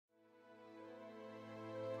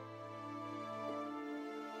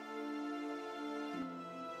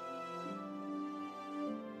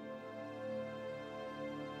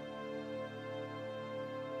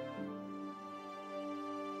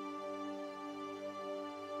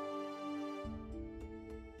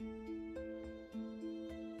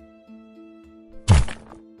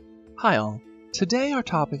Hi all. Today our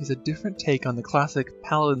topic is a different take on the classic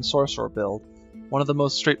Paladin Sorcerer build, one of the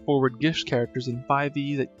most straightforward gift characters in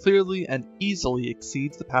 5e that clearly and easily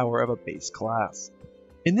exceeds the power of a base class.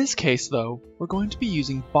 In this case though, we're going to be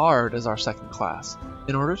using Bard as our second class,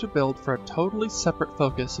 in order to build for a totally separate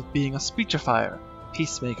focus of being a speechifier,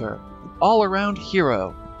 peacemaker, an all-around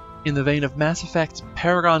hero, in the vein of Mass Effect's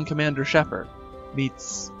Paragon Commander Shepard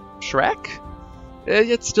meets Shrek?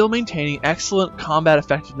 Yet still maintaining excellent combat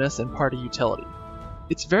effectiveness and party utility.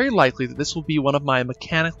 It's very likely that this will be one of my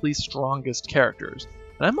mechanically strongest characters,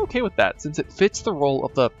 and I'm okay with that since it fits the role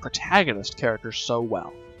of the protagonist character so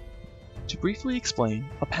well. To briefly explain,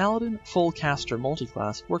 a Paladin full caster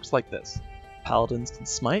multiclass works like this. Paladins can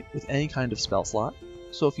smite with any kind of spell slot,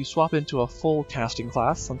 so if you swap into a full casting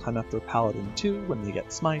class sometime after Paladin 2 when they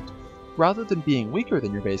get smite, rather than being weaker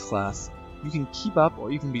than your base class, you can keep up or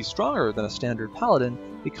even be stronger than a standard Paladin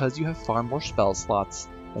because you have far more spell slots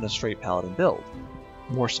than a straight Paladin build.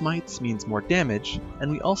 More smites means more damage, and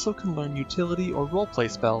we also can learn utility or roleplay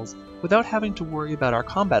spells without having to worry about our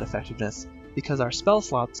combat effectiveness because our spell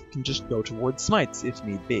slots can just go towards smites if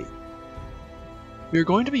need be. We are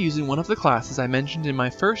going to be using one of the classes I mentioned in my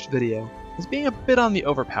first video as being a bit on the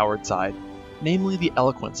overpowered side, namely the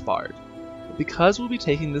Eloquence Bard. But because we'll be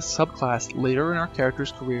taking this subclass later in our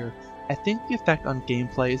character's career, I think the effect on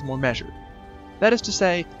gameplay is more measured. That is to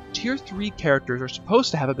say, Tier 3 characters are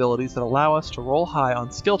supposed to have abilities that allow us to roll high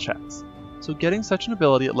on skill checks, so getting such an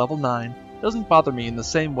ability at level 9 doesn't bother me in the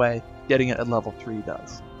same way getting it at level 3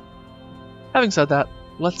 does. Having said that,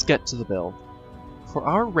 let's get to the build. For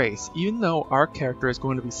our race, even though our character is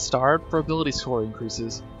going to be starved for ability score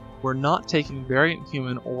increases, we're not taking variant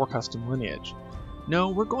human or custom lineage. No,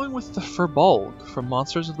 we're going with the Firbolg from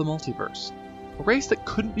Monsters of the Multiverse. A race that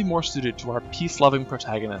couldn't be more suited to our peace-loving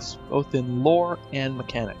protagonists, both in lore and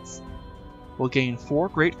mechanics. We'll gain 4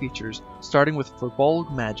 great features, starting with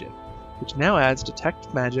Firbolg Magic, which now adds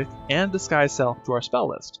Detect Magic and Disguise Self to our spell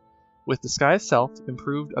list, with Disguise Self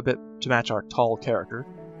improved a bit to match our tall character,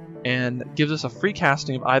 and gives us a free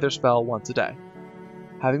casting of either spell once a day.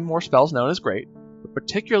 Having more spells known is great, but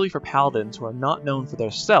particularly for paladins who are not known for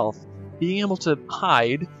their stealth, being able to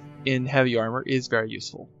hide in heavy armor is very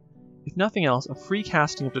useful. If nothing else, a free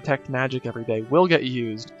casting of Detect Magic every day will get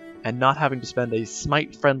used, and not having to spend a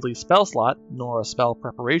smite-friendly spell slot, nor a spell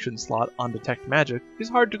preparation slot on Detect Magic is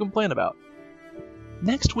hard to complain about.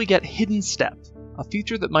 Next we get Hidden Step, a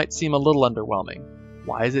feature that might seem a little underwhelming.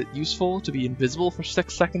 Why is it useful to be invisible for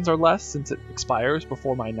 6 seconds or less since it expires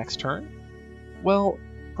before my next turn? Well,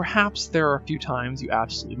 perhaps there are a few times you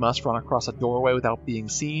absolutely must run across a doorway without being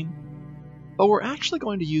seen, but we're actually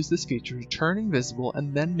going to use this feature to turn invisible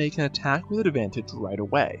and then make an attack with advantage right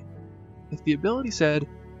away. If the ability said,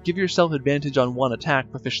 give yourself advantage on 1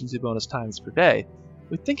 attack proficiency bonus times per day,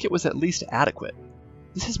 we'd think it was at least adequate.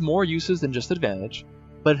 This has more uses than just advantage,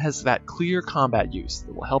 but it has that clear combat use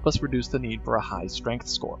that will help us reduce the need for a high strength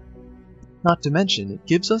score. Not to mention, it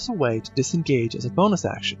gives us a way to disengage as a bonus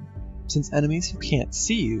action, since enemies who can't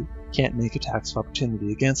see you can't make attacks of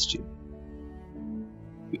opportunity against you.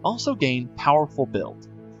 We also gain Powerful Build.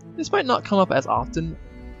 This might not come up as often,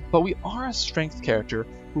 but we are a strength character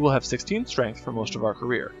who will have 16 strength for most of our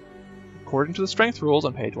career. According to the strength rules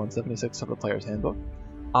on page 176 of the Player's Handbook,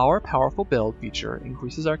 our Powerful Build feature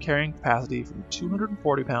increases our carrying capacity from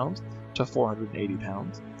 240 pounds to 480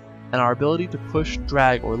 pounds, and our ability to push,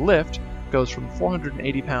 drag, or lift goes from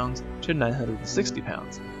 480 pounds to 960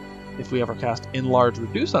 pounds. If we ever cast Enlarge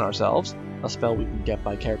Reduce on ourselves, a spell we can get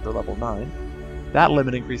by character level 9, that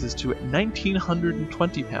limit increases to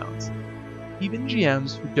 1920 pounds. Even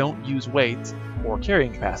GMs who don't use weight or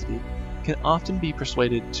carrying capacity can often be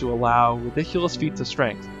persuaded to allow ridiculous feats of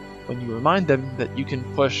strength when you remind them that you can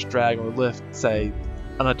push, drag, or lift, say,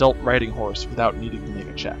 an adult riding horse without needing to make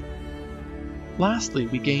a check. Lastly,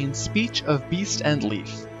 we gain Speech of Beast and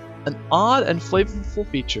Leaf, an odd and flavorful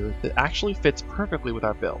feature that actually fits perfectly with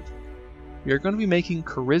our build. We are going to be making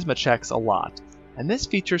charisma checks a lot, and this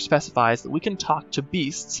feature specifies that we can talk to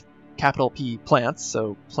beasts, capital P plants,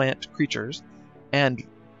 so plant creatures, and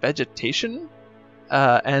vegetation,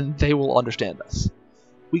 and they will understand us.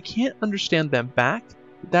 We can't understand them back,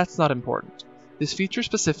 but that's not important. This feature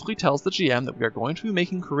specifically tells the GM that we are going to be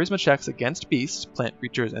making charisma checks against beasts, plant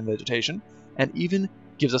creatures, and vegetation, and even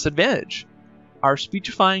gives us advantage. Our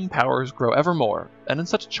speechifying powers grow ever more, and in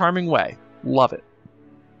such a charming way. Love it.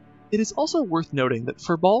 It is also worth noting that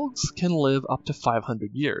Firbolgs can live up to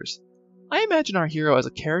 500 years. I imagine our hero as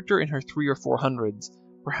a character in her 300s or 400s,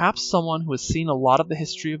 perhaps someone who has seen a lot of the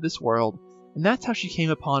history of this world, and that's how she came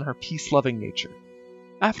upon her peace-loving nature.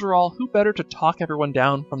 After all, who better to talk everyone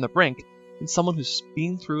down from the brink and someone who's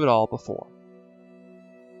been through it all before.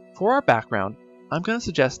 For our background, I'm going to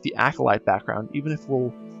suggest the Acolyte background, even if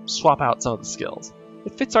we'll swap out some of the skills.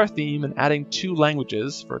 It fits our theme, and adding 2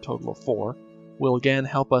 languages, for a total of 4, will again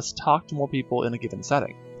help us talk to more people in a given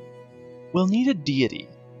setting. We'll need a deity,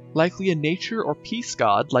 likely a nature or peace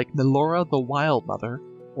god like Melora the Wild Mother,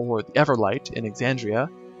 or the Everlight in Exandria,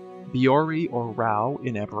 Biori or Rao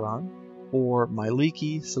in Eberron, or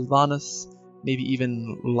Myliki, Sylvanas, maybe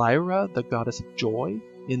even Lyra, the goddess of joy,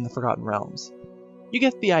 in the Forgotten Realms. You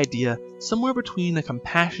get the idea, somewhere between a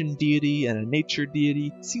compassion deity and a nature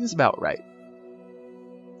deity seems about right.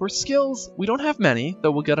 For skills, we don't have many,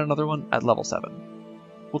 though we'll get another one at level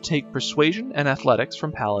 7. We'll take Persuasion and Athletics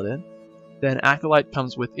from Paladin, then Acolyte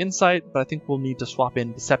comes with Insight, but I think we'll need to swap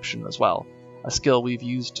in Deception as well, a skill we've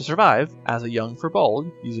used to survive as a young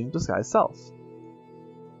Firbolg using Disguise Self.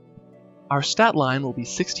 Our stat line will be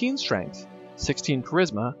 16 Strength, 16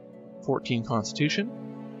 Charisma, 14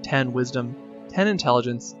 Constitution, 10 Wisdom, 10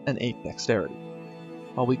 Intelligence, and 8 Dexterity.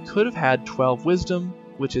 While we could have had 12 Wisdom,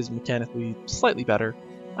 which is mechanically slightly better,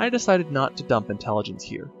 I decided not to dump Intelligence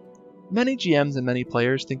here. Many GMs and many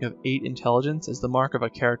players think of 8 Intelligence as the mark of a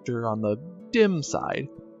character on the dim side,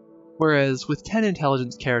 whereas with 10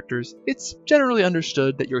 Intelligence characters, it's generally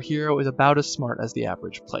understood that your hero is about as smart as the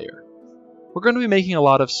average player. We're going to be making a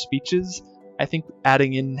lot of speeches. I think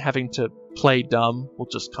adding in having to play dumb will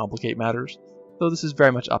just complicate matters, though this is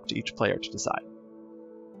very much up to each player to decide.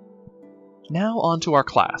 Now on to our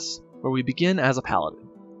class, where we begin as a Paladin.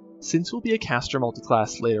 Since we'll be a caster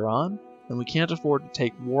multiclass later on, and we can't afford to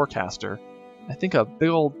take Warcaster, I think a big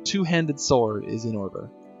old 2-handed sword is in order.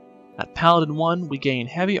 At Paladin 1, we gain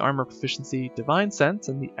heavy armor proficiency, divine sense,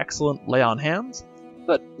 and the excellent lay on hands,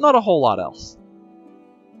 but not a whole lot else.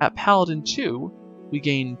 At Paladin 2, we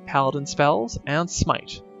gain Paladin spells and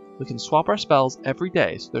Smite. We can swap our spells every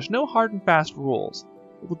day, so there's no hard and fast rules,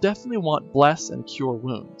 but we'll definitely want Bless and Cure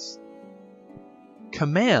Wounds.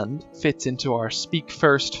 Command fits into our speak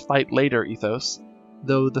first, fight later ethos,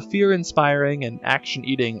 though the fear-inspiring and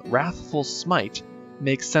action-eating Wrathful Smite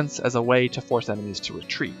makes sense as a way to force enemies to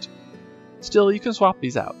retreat. Still, you can swap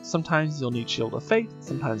these out. Sometimes you'll need Shield of Faith,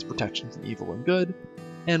 sometimes Protection from Evil and Good,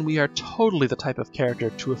 and we are totally the type of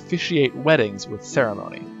character to officiate weddings with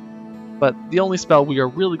ceremony. But the only spell we are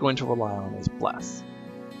really going to rely on is Bless.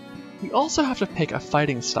 We also have to pick a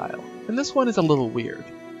fighting style, and this one is a little weird.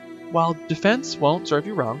 While Defense won't serve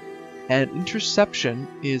you wrong, and Interception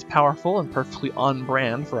is powerful and perfectly on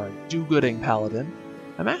brand for a do-gooding Paladin,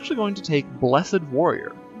 I'm actually going to take Blessed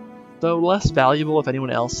Warrior. Though less valuable if anyone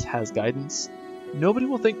else has guidance, nobody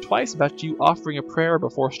will think twice about you offering a prayer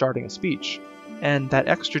before starting a speech, and that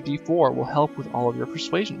extra d4 will help with all of your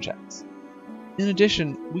persuasion checks. In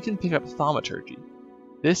addition, we can pick up Thaumaturgy.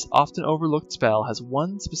 This often overlooked spell has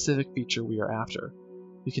one specific feature we are after.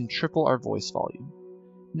 We can triple our voice volume.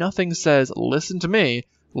 Nothing says, "Listen to me,"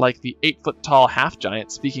 like the 8-foot-tall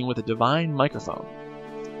half-giant speaking with a divine microphone.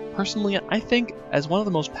 Personally, I think, as one of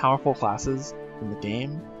the most powerful classes in the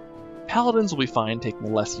game, Paladins will be fine taking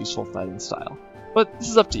a less useful fighting style. But this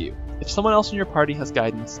is up to you. If someone else in your party has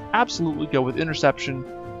guidance, absolutely go with Interception,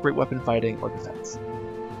 Great Weapon Fighting, or Defense.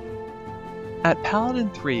 At Paladin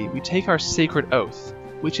 3, we take our Sacred Oath,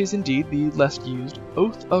 which is indeed the less used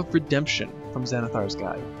Oath of Redemption from Xanathar's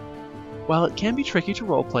Guide. While it can be tricky to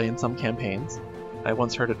roleplay in some campaigns, I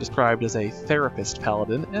once heard it described as a therapist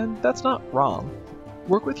paladin, and that's not wrong.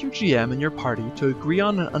 Work with your GM and your party to agree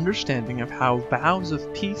on an understanding of how vows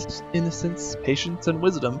of peace, innocence, patience, and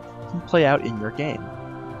wisdom can play out in your game.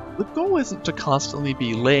 The goal isn't to constantly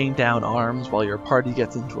be laying down arms while your party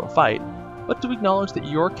gets into a fight, but to acknowledge that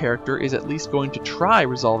your character is at least going to try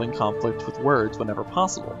resolving conflict with words whenever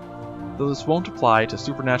possible, though this won't apply to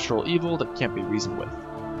supernatural evil that can't be reasoned with.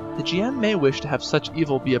 The GM may wish to have such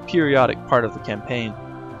evil be a periodic part of the campaign,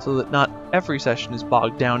 so that not every session is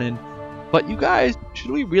bogged down in, "But you guys,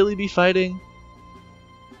 should we really be fighting?"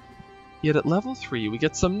 Yet at level 3 we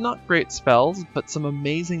get some not great spells, but some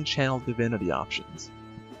amazing channel divinity options.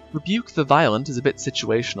 Rebuke the Violent is a bit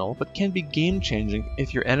situational, but can be game-changing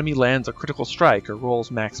if your enemy lands a critical strike or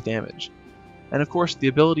rolls max damage. And of course the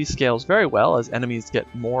ability scales very well as enemies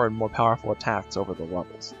get more and more powerful attacks over the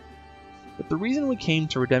levels. But the reason we came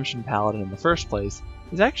to Redemption Paladin in the first place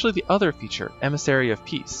is actually the other feature, Emissary of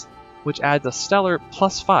Peace, which adds a stellar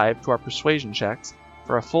 +5 to our persuasion checks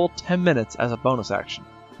for a full 10 minutes as a bonus action.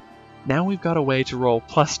 Now we've got a way to roll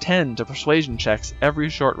 +10 to persuasion checks every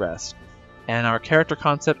short rest, and our character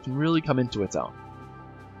concept can really come into its own.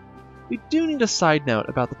 We do need a side note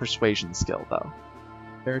about the persuasion skill, though.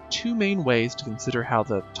 There are 2 main ways to consider how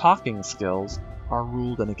the talking skills are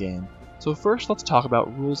ruled in a game, so first let's talk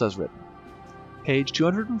about rules as written. Page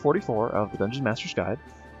 244 of the Dungeon Master's Guide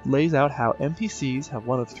lays out how NPCs have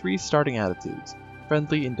one of 3 starting attitudes: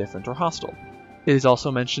 friendly, indifferent, or hostile. It is also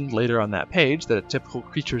mentioned later on that page that a typical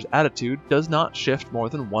creature's attitude does not shift more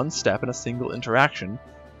than 1 step in a single interaction,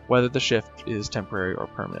 whether the shift is temporary or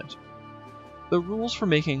permanent. The rules for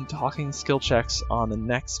making talking skill checks on the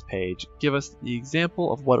next page give us the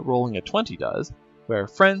example of what rolling a 20 does, where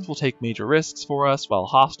friends will take major risks for us, while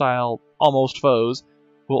hostile, almost foes,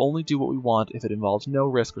 will only do what we want if it involves no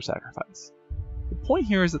risk or sacrifice. The point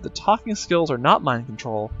here is that the talking skills are not mind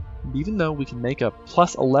control, and even though we can make a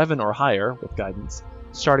plus 11 or higher with guidance,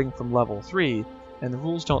 starting from level 3, and the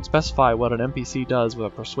rules don't specify what an NPC does with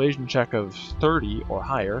a persuasion check of 30 or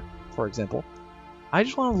higher, for example, I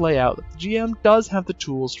just want to lay out that the GM does have the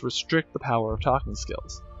tools to restrict the power of talking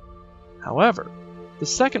skills. However, the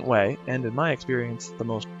second way, and in my experience the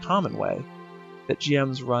most common way, that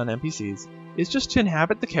GMs run NPCs is just to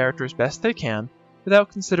inhabit the character as best they can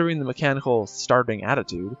without considering the mechanical starting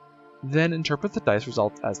attitude, then interpret the dice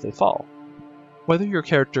results as they fall. Whether your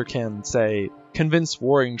character can, say, convince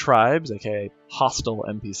warring tribes, aka hostile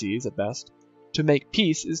NPCs at best, to make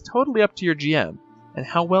peace is totally up to your GM, and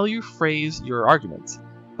how well you phrase your arguments,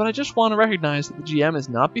 but I just want to recognize that the GM is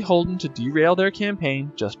not beholden to derail their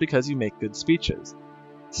campaign just because you make good speeches.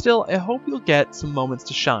 Still, I hope you'll get some moments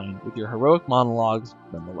to shine with your heroic monologues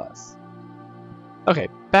nonetheless. Okay,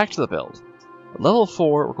 back to the build. At level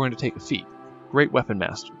 4, we're going to take a feat, Great Weapon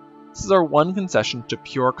Master. This is our one concession to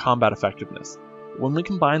pure combat effectiveness. When we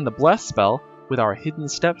combine the Bless spell with our Hidden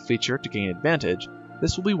Step feature to gain advantage,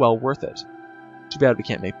 this will be well worth it. Too bad we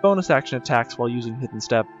can't make bonus action attacks while using Hidden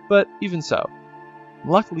Step, but even so.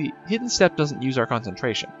 Luckily, Hidden Step doesn't use our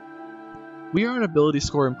concentration. We are an ability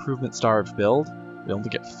score improvement starved build, we only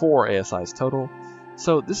get 4 ASIs total,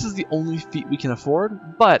 so this is the only feat we can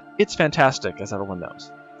afford, but it's fantastic, as everyone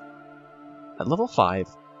knows. At level 5,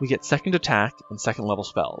 we get second attack and second level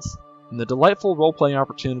spells, and the delightful role-playing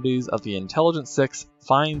opportunities of the Intelligence 6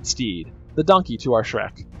 Fine Steed, the donkey to our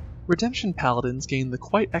Shrek. Redemption Paladins gain the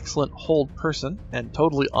quite excellent Hold Person and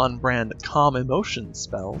totally on-brand Calm Emotions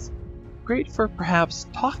spells, great for perhaps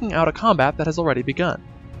talking out a combat that has already begun.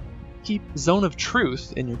 Keep Zone of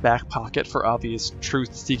Truth in your back pocket for obvious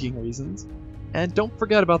truth-seeking reasons, and don't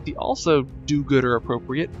forget about the also do-gooder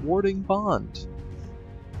appropriate Warding Bond.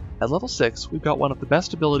 At level 6, we've got one of the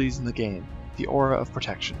best abilities in the game, the Aura of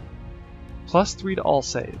Protection. Plus 3 to all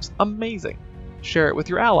saves, amazing! Share it with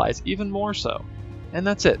your allies, even more so. And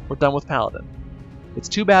that's it, we're done with Paladin. It's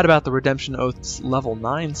too bad about the Redemption Oath's level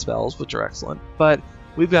 9 spells, which are excellent, but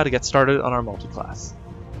we've got to get started on our multiclass.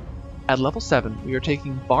 At level 7, we are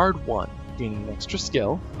taking Bard 1, gaining an extra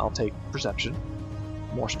skill, I'll take Perception,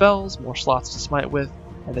 more spells, more slots to smite with,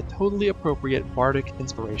 and a totally appropriate Bardic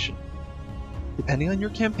Inspiration. Depending on your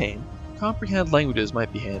campaign, Comprehend Languages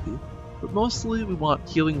might be handy, but mostly we want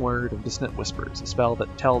Healing Word and Dissonant Whispers, a spell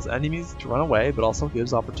that tells enemies to run away but also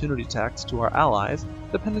gives opportunity attacks to our allies,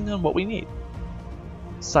 depending on what we need.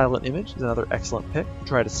 Silent Image is another excellent pick to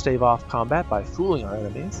try to stave off combat by fooling our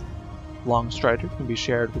enemies. Long Strider can be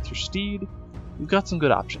shared with your steed. We've got some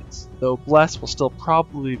good options, though Bless will still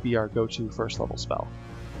probably be our go-to first level spell.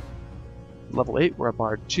 At level 8, we're at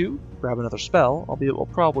Bard 2, grab another spell, albeit we'll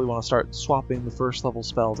probably want to start swapping the first level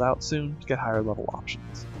spells out soon to get higher level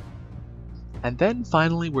options. And then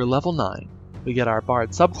finally we're level 9. We get our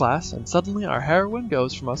Bard subclass, and suddenly our heroine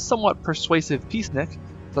goes from a somewhat persuasive peacenik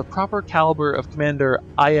to the proper caliber of Commander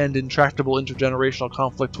I end intractable intergenerational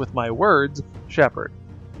conflict with my words, Shepard.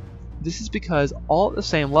 This is because all at the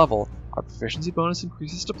same level, our proficiency bonus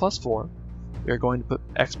increases to plus 4, we are going to put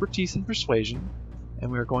expertise in Persuasion,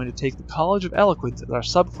 and we are going to take the College of Eloquence as our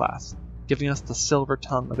subclass, giving us the Silver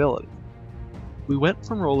Tongue ability. We went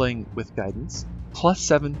from rolling with guidance, plus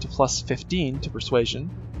 7 to plus 15 to Persuasion,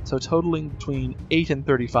 so totaling between 8 and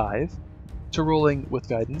 35, to rolling with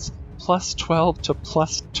guidance, plus 12 to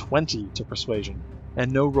plus 20 to Persuasion,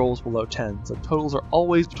 and no rolls below 10, so totals are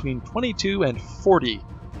always between 22 and 40.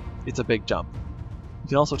 It's a big jump. We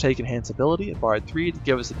can also take Enhance Ability at Bard 3 to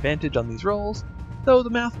give us advantage on these rolls, though the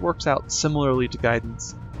math works out similarly to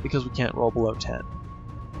guidance because we can't roll below 10.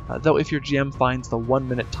 Though if your GM finds the 1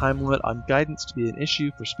 minute time limit on guidance to be an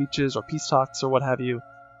issue for speeches or peace talks or what have you,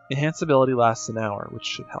 Enhanced Ability lasts an hour, which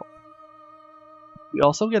should help. We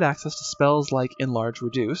also get access to spells like Enlarge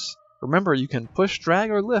Reduce. Remember, you can push,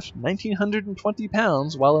 drag, or lift 1920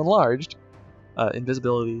 pounds while enlarged,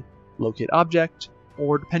 Invisibility, Locate Object,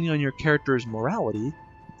 or depending on your character's morality,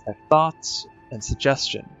 Detect Thoughts, and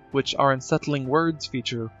Suggestion, which our Unsettling Words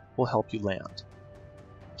feature will help you land.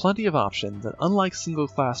 Plenty of options, and unlike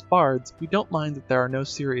single-class bards, we don't mind that there are no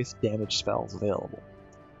serious damage spells available.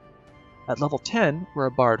 At level 10, we're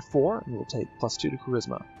a Bard 4, and we'll take +2 to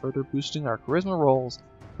Charisma, further boosting our Charisma rolls,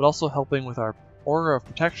 but also helping with our Aura of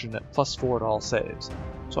Protection at +4 to all saves.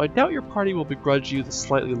 So I doubt your party will begrudge you the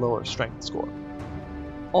slightly lower Strength score.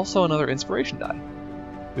 Also another Inspiration die.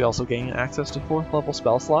 We also gain access to 4th level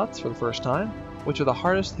spell slots for the first time, which are the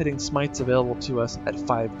hardest hitting smites available to us at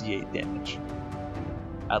 5d8 damage.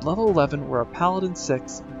 At level 11, we're a Paladin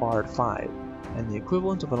 6, Bard 5, and the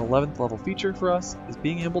equivalent of an 11th level feature for us is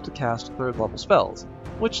being able to cast 3rd level spells,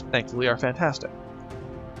 which thankfully are fantastic.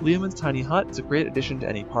 Leomund's Tiny Hut is a great addition to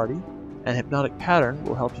any party, and Hypnotic Pattern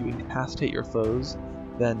will help you incapacitate your foes,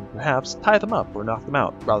 then perhaps tie them up or knock them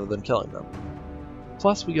out rather than killing them.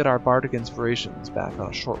 Plus we get our Bardic Inspirations back on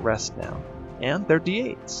a short rest now, and they're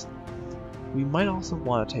d8s. We might also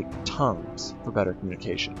want to take Tongues for better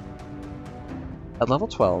communication. At level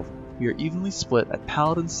 12, we are evenly split at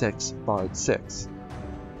Paladin 6, Bard 6.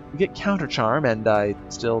 We get Counter Charm, and I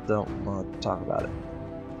still don't want to talk about it.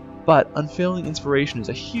 But Unfailing Inspiration is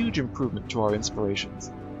a huge improvement to our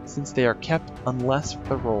inspirations, since they are kept unless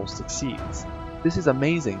the roll succeeds. This is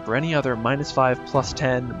amazing for any other -5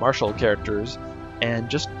 +10 martial characters, and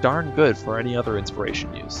just darn good for any other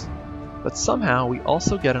inspiration use. But somehow we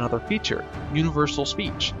also get another feature, Universal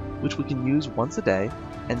Speech, which we can use once a day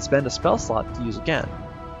and spend a spell slot to use again.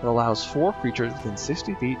 It allows 4 creatures within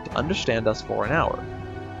 60 feet to understand us for an hour.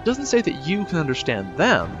 It doesn't say that you can understand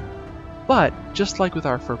them, but just like with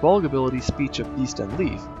our Furbolg ability Speech of Beast and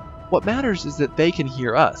Leaf, what matters is that they can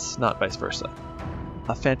hear us, not vice versa.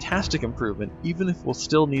 A fantastic improvement, even if we'll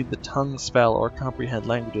still need the Tongue spell or Comprehend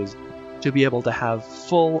Languages to be able to have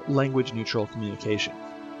full language-neutral communication.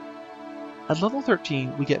 At level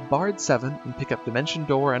 13, we get Bard 7 and pick up Dimension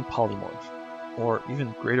Door and Polymorph, or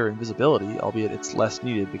even greater invisibility, albeit it's less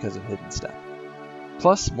needed because of Hidden Step.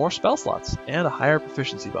 Plus more spell slots, and a higher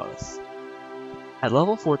proficiency bonus. At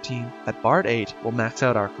level 14, at Bard 8, we'll max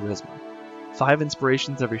out our Charisma. 5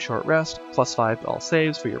 inspirations every short rest, +5 to all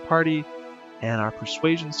saves for your party, and our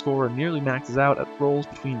Persuasion score nearly maxes out at rolls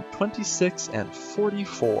between 26 and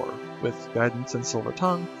 44, with Guidance and Silver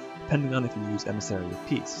Tongue, depending on if you use Emissary of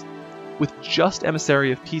Peace. With just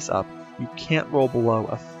Emissary of Peace up, you can't roll below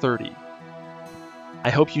a 30.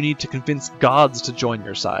 I hope you need to convince gods to join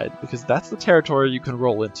your side, because that's the territory you can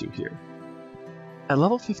roll into here. At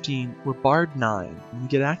level 15, we're Bard 9, and you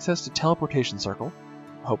get access to Teleportation Circle,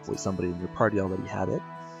 hopefully somebody in your party already had it,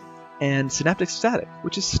 and Synaptic Static,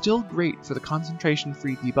 which is still great for the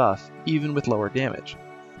concentration-free debuff, even with lower damage.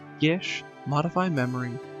 Gish, Modify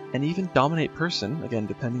Memory, and even Dominate Person, again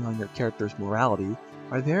depending on your character's morality,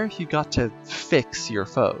 are there if you got to fix your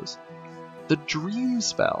foes. The Dream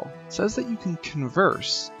spell says that you can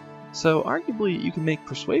converse, so arguably you can make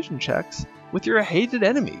persuasion checks with your hated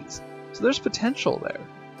enemies, so there's potential there.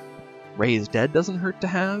 Raise Dead doesn't hurt to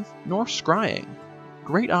have, nor Scrying.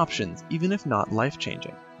 Great options, even if not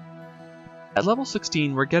life-changing. At level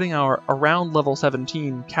 16, we're getting our around level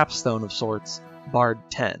 17 capstone of sorts, Bard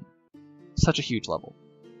 10. Such a huge level.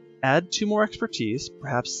 Add 2 more expertise,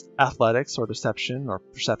 perhaps Athletics or Deception or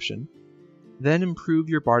Perception, then improve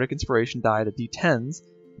your Bardic Inspiration die to D10s,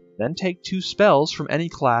 then take 2 spells from any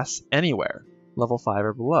class anywhere, level 5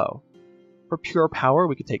 or below. For Pure Power,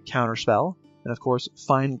 we could take Counterspell, and of course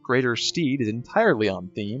Find Greater Steed is entirely on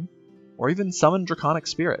theme, or even Summon Draconic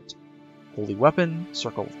Spirit. Holy Weapon,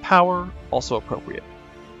 Circle of Power, also appropriate.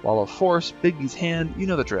 Wall of Force, Biggie's Hand, you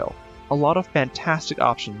know the drill. A lot of fantastic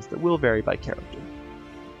options that will vary by character.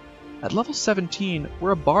 At level 17,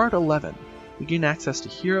 we're a Bard 11. We gain access to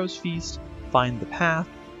Hero's Feast, Find the Path,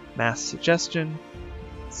 Mass Suggestion.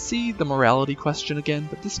 See the morality question again,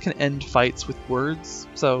 but this can end fights with words,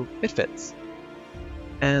 so it fits.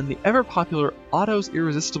 And the ever-popular Otto's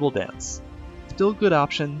Irresistible Dance. Still good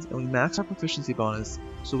options, and we max our proficiency bonus,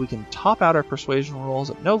 so we can top out our persuasion rolls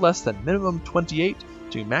at no less than minimum 28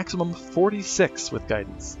 to maximum 46 with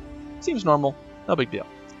guidance. Seems normal, no big deal.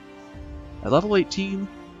 At level 18,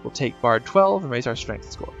 we'll take Bard 12 and raise our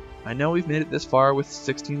strength score. I know we've made it this far with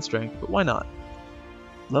 16 strength, but why not?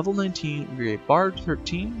 Level 19, we're a Bard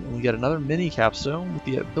 13, and we get another mini capstone with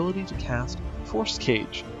the ability to cast Force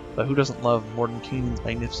Cage, but who doesn't love Morton Keenan's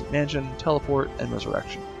Magnificent Mansion, Teleport, and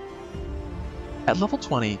Resurrection? At level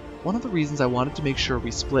 20, one of the reasons I wanted to make sure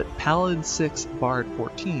we split Paladin 6, Bard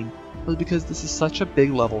 14 was because this is such a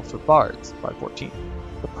big level for Bards, Bard 14,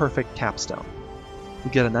 the perfect capstone.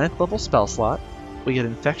 We get a 9th level spell slot, we get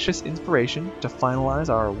Infectious Inspiration to finalize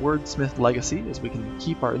our Wordsmith legacy as we can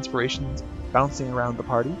keep our inspirations bouncing around the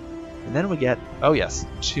party, and then we get, oh yes,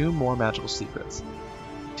 2 more magical secrets.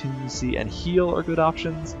 Attunacy and Heal are good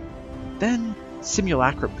options. Then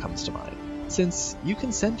Simulacrum comes to mind. since you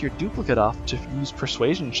can send your duplicate off to use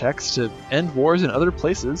persuasion checks to end wars in other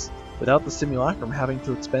places without the simulacrum having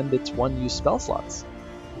to expend its one-use spell slots.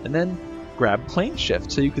 And then grab plane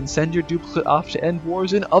shift so you can send your duplicate off to end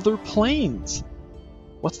wars in other planes.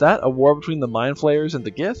 What's that, a war between the Mind Flayers and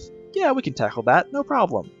the Geth? Yeah, we can tackle that, no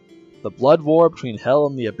problem. The blood war between Hell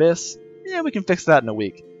and the Abyss? Yeah, we can fix that in a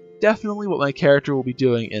week. Definitely what my character will be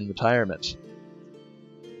doing in retirement.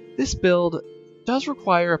 This build does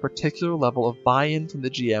require a particular level of buy-in from the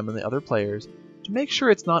GM and the other players to make sure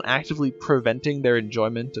it's not actively preventing their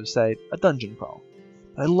enjoyment of, say, a dungeon crawl.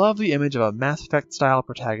 But I love the image of a Mass Effect style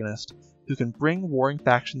protagonist who can bring warring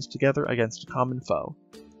factions together against a common foe.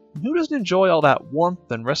 And who doesn't enjoy all that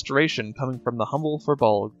warmth and restoration coming from the humble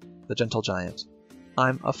Firbolg, the gentle giant?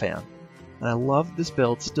 I'm a fan. And I love this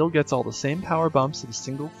build still gets all the same power bumps of a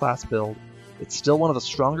single class build. It's still one of the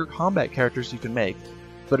stronger combat characters you can make,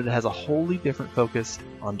 but it has a wholly different focus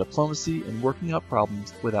on diplomacy and working out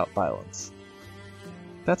problems without violence.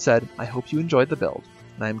 That said, I hope you enjoyed the build,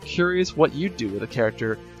 and I am curious what you'd do with a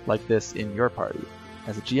character like this in your party,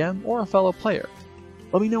 as a GM or a fellow player.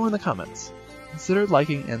 Let me know in the comments. Consider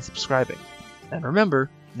liking and subscribing. And remember,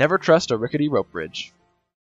 never trust a rickety rope bridge.